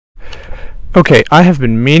Okay, I have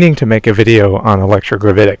been meaning to make a video on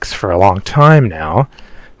electrogravitics for a long time now,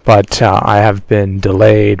 but I have been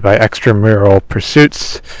delayed by extramural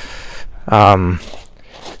pursuits.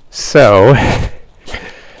 So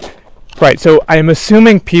I'm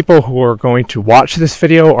assuming people who are going to watch this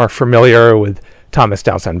video are familiar with Thomas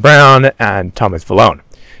Townsend Brown and Thomas Vallone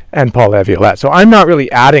and Paul Laviolette. So I'm not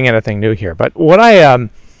really adding anything new here, but what I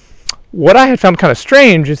had found kind of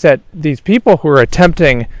strange is that these people who are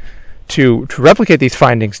attempting to replicate these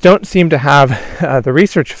findings don't seem to have the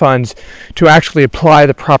research funds to actually apply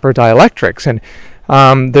the proper dielectrics.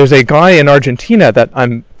 And there's a guy in Argentina that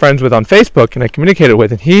I'm friends with on Facebook and I communicated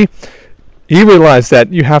with, and he realized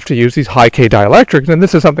that you have to use these high K dielectrics, and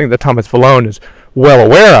this is something that Thomas Vallone is well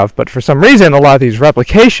aware of, but for some reason a lot of these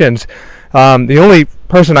replications, the only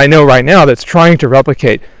person I know right now that's trying to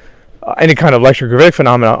replicate any kind of electrogravitic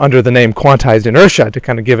phenomena under the name quantized inertia to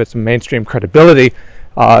kind of give it some mainstream credibility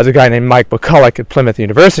is a guy named Mike McCulloch at Plymouth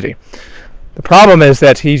University. The problem is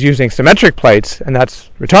that he's using symmetric plates, and that's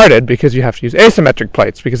retarded because you have to use asymmetric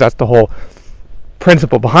plates because that's the whole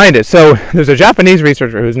principle behind it. So there's a Japanese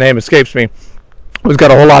researcher whose name escapes me who's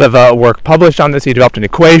got a whole lot of work published on this. He developed an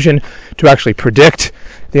equation to actually predict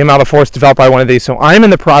the amount of force developed by one of these. So I'm in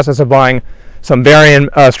the process of buying some barium,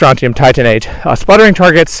 strontium, titanate sputtering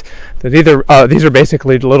targets. These are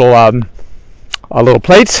basically little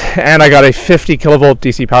plates, and I got a 50 kilovolt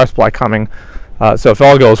DC power supply coming. So if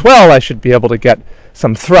all goes well, I should be able to get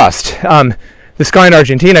some thrust. This guy in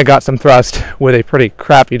Argentina got some thrust with a pretty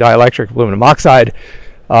crappy dielectric aluminum oxide.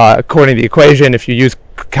 According to the equation, if you use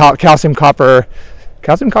calcium copper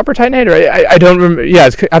titanate, or I don't remember. Yeah,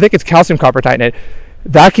 I think it's calcium copper titanate.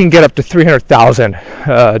 That can get up to 300,000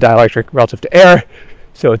 dielectric relative to air.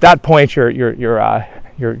 So at that point, you're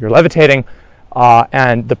levitating.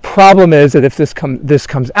 And the problem is that if this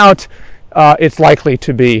comes out, it's likely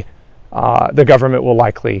to be the government will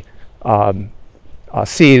likely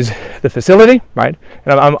seize the facility, right?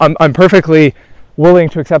 And I'm perfectly willing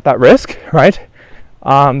to accept that risk, right?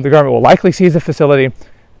 The government will likely seize the facility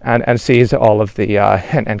and seize all of the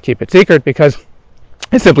and keep it secret because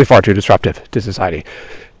it's simply far too disruptive to society.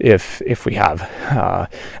 If we have,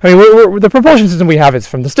 the propulsion system we have is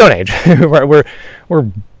from the Stone Age.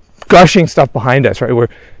 we're gushing stuff behind us, right? We're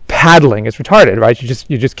paddling. It's retarded, right?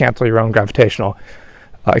 You just cancel your own gravitational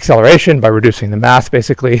acceleration by reducing the mass,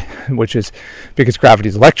 basically, which is because gravity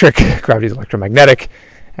is electric, gravity is electromagnetic,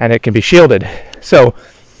 and it can be shielded. So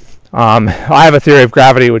I have a theory of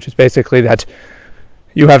gravity, which is basically that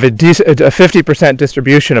you have a 50%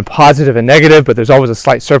 distribution of positive and negative, but there's always a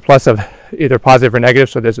slight surplus of either positive or negative,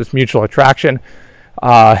 so there's this mutual attraction.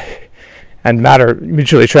 And matter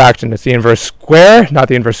mutually attracts, and it's the inverse square, not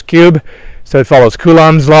the inverse cube. So it follows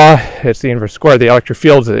Coulomb's law. It's the inverse square. The electric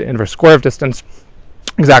field is the inverse square of distance.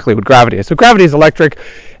 Exactly what gravity is. So gravity is electric,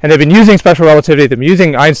 and they've been using special relativity. They've been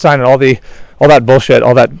using Einstein and all that bullshit,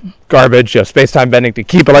 all that garbage, space-time bending to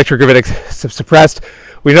keep electrogravitics suppressed.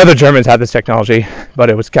 We know the Germans had this technology, but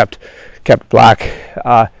it was kept black.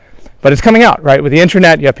 But it's coming out, right? With the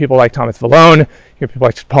internet, you have people like Thomas Vallone, you have people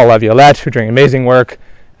like Paul Laviolette who are doing amazing work,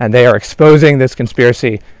 and they are exposing this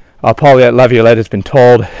conspiracy. Paul Laviolette has been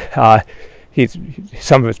told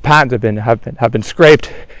some of his patents have been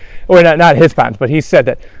scraped, or not his patents, but he said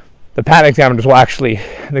that the patent examiners will actually,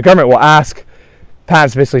 the government will ask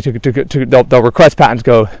patents basically they'll request patents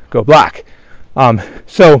go black.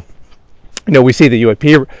 So we see the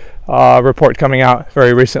UAP report coming out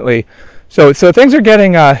very recently. So things are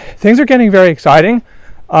getting very exciting.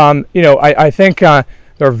 I think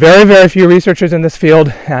there are very, very few researchers in this field,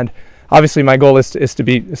 and obviously my goal is to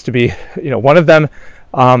be one of them.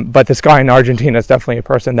 But this guy in Argentina is definitely a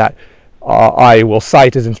person that I will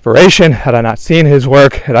cite as inspiration. Had I not seen his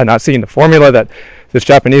work, had I not seen the formula that this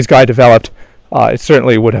Japanese guy developed, it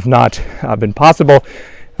certainly would have not been possible.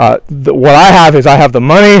 What I have is I have the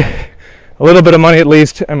money, a little bit of money at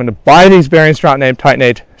least. I'm going to buy these barium, strontium,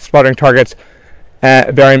 titanate sputtering targets,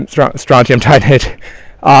 barium, strontium, titanate.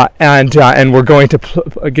 And we're going to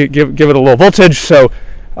give it a little voltage. So,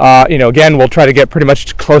 again, we'll try to get pretty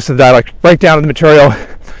much close to the dielectric breakdown of the material,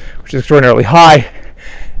 which is extraordinarily high,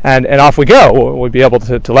 and off we go. We'll be able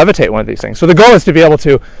to levitate one of these things. So the goal is to be able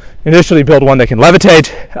to initially build one that can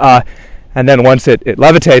levitate, and then once it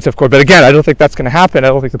levitates, of course. But again, I don't think that's going to happen. I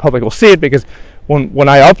don't think the public will see it because when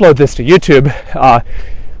I upload this to YouTube,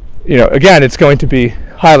 again, it's going to be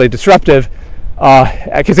highly disruptive.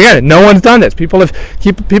 Because again, no one's done this. People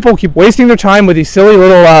keep wasting their time with these silly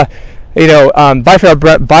little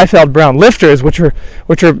Bifeldt Brown lifters, which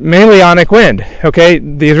are mainly ionic wind. Okay,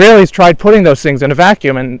 the Israelis tried putting those things in a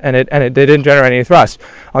vacuum, and they didn't generate any thrust.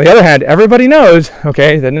 On the other hand, everybody knows,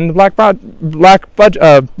 okay, that in the black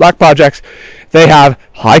projects, they have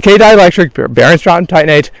high K dielectric, barium strontium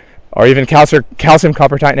titanate, or even calcium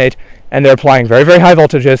copper titanate, and they're applying very, very high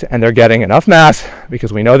voltages, and they're getting enough mass,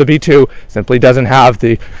 because we know the B2 simply doesn't have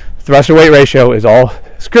the thrust to weight ratio, is all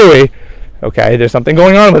screwy. Okay, there's something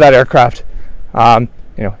going on with that aircraft.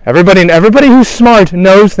 Everybody who's smart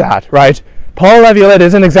knows that, right? Paul Laviolette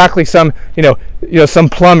isn't exactly some some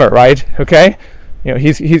plumber, right? Okay,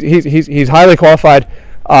 he's highly qualified,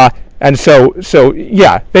 and so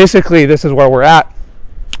yeah, basically this is where we're at.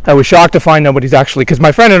 I was shocked to find nobody's actually, because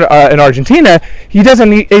my friend in Argentina, he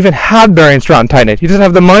doesn't even have barium strontium titanate. He doesn't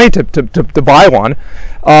have the money to buy one,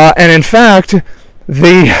 and in fact,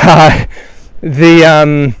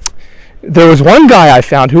 there was one guy I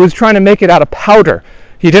found who was trying to make it out of powder.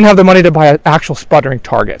 He didn't have the money to buy an actual sputtering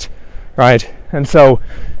target, right? And so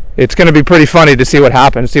it's going to be pretty funny to see what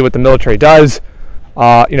happens, see what the military does.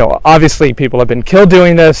 Obviously people have been killed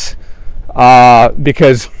doing this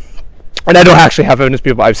because, and I don't actually have evidence,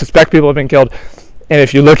 I suspect people have been killed. And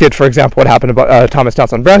if you look at, for example, what happened to Thomas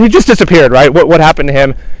Townsend Brown, he just disappeared, right? What happened to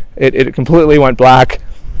him? It completely went black.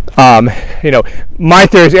 My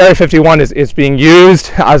theory is Area 51 is being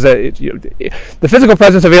used as the physical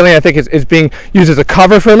presence of alien, I think, is being used as a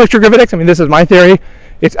cover for electrogravitics. I mean, this is my theory.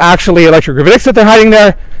 It's actually electrogravitics that they're hiding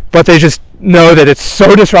there, but they just know that it's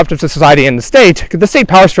so disruptive to society and the state, because the state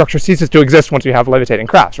power structure ceases to exist once you have levitating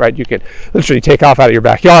crafts, right? You could literally take off out of your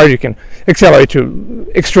backyard, you can accelerate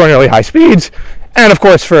to extraordinarily high speeds, and of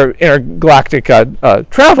course for intergalactic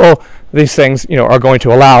travel, these things, are going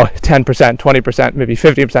to allow 10%, 20%, maybe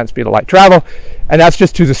 50% speed of light travel, and that's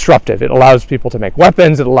just too disruptive. It allows people to make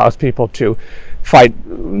weapons. It allows people to fight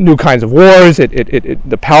new kinds of wars.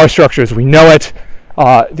 The power structure as we know it,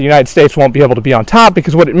 the United States won't be able to be on top,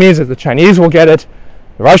 because what it means is the Chinese will get it,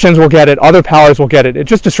 the Russians will get it, other powers will get it. It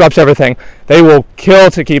just disrupts everything. They will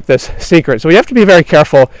kill to keep this secret. So we have to be very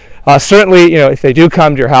careful. Certainly, if they do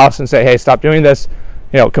come to your house and say, hey, stop doing this,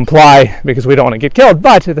 comply, because we don't want to get killed,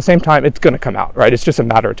 but at the same time, it's going to come out, right? It's just a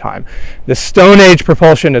matter of time. The Stone Age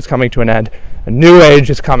propulsion is coming to an end. A new age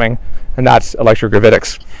is coming, and that's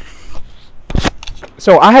electrogravitics.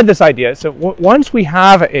 So I had this idea. So once we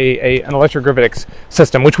have an electrogravitics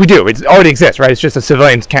system, which we do, it already exists, right? It's just the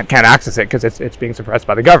civilians can't access it because it's being suppressed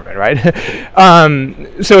by the government, right?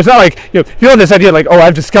 So it's not like, you have this idea like, oh,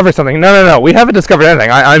 I've discovered something. No, we haven't discovered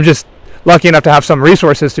anything. I'm just lucky enough to have some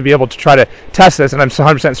resources to be able to try to test this, and I'm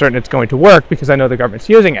 100% certain it's going to work because I know the government's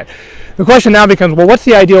using it. The question now becomes, well, what's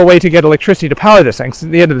the ideal way to get electricity to power this thing? Because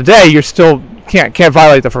at the end of the day, you still can't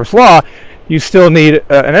violate the first law. You still need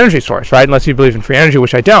an energy source, right? Unless you believe in free energy,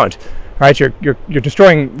 which I don't, right? You're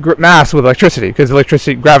destroying mass with electricity, because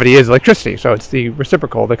gravity is electricity, so it's the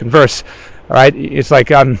reciprocal, the converse, all right? It's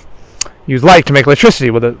like use light to make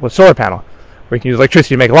electricity with a solar panel, or you can use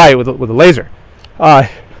electricity to make light with a laser.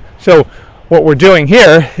 So what we're doing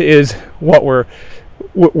here is we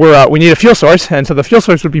need a fuel source, and so the fuel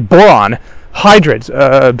source would be boron hydrates,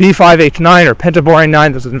 B5H9 or pentaboron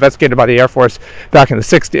 9. This was investigated by the Air Force back in the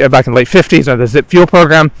late 50s under the ZIP fuel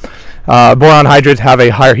program. Boron hydrates have a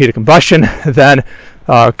higher heat of combustion than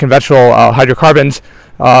conventional hydrocarbons,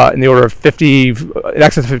 in the order of in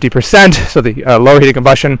excess of 50%. So the lower heat of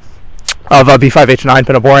combustion of B5H9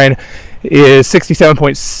 pentaboron is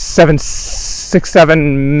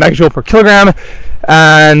 67.767 megajoule per kilogram,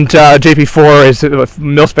 and JP4 is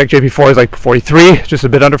mil-spec JP4 is like 43, just a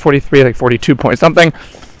bit under 43, like 42 point something.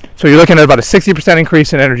 So you're looking at about a 60%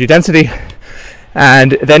 increase in energy density,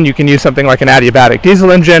 and then you can use something like an adiabatic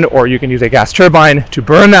diesel engine, or you can use a gas turbine to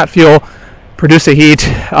burn that fuel, produce the heat,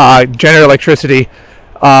 generate electricity,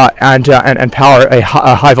 and power a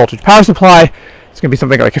high voltage power supply. It's going to be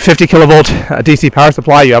something like a 50 kilovolt DC power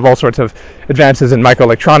supply. You have all sorts of advances in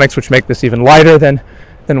microelectronics, which make this even lighter than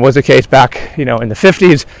was the case back, in the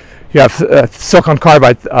 50s. You have silicon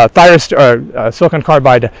carbide silicon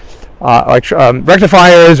carbide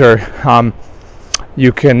rectifiers, or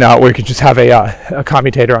you can just have a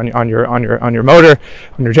commutator on your motor,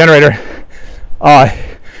 on your generator.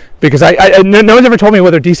 Because no one's ever told me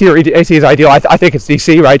whether DC or AC is ideal. I think it's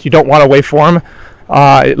DC, right? You don't want a waveform.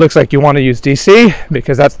 It looks like you want to use DC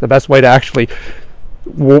because that's the best way to actually.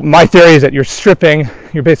 My theory is that you're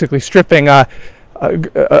basically stripping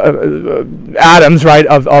atoms, right,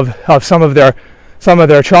 of some of their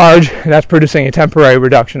charge, and that's producing a temporary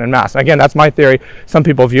reduction in mass. And again, that's my theory. Some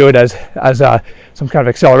people view it as some kind of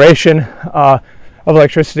acceleration of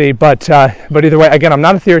electricity, but either way, again, I'm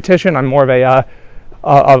not a theoretician. I'm more of a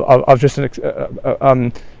just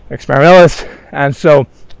an experimentalist, and so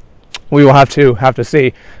we will have to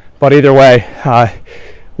see. But either way,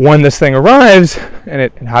 when this thing arrives, and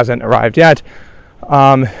it hasn't arrived yet,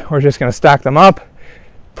 we're just going to stack them up,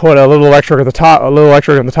 put a little electrode at the top,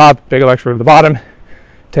 big electrode at the bottom.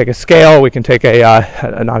 Take a scale. We can take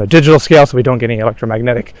not a digital scale, so we don't get any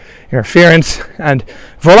electromagnetic interference, and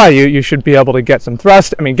voila, you should be able to get some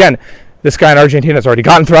thrust. I mean, again, this guy in Argentina has already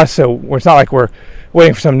gotten thrust, so it's not like we're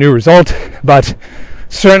waiting for some new result. But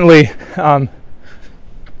certainly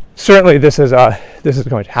this is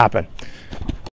going to happen.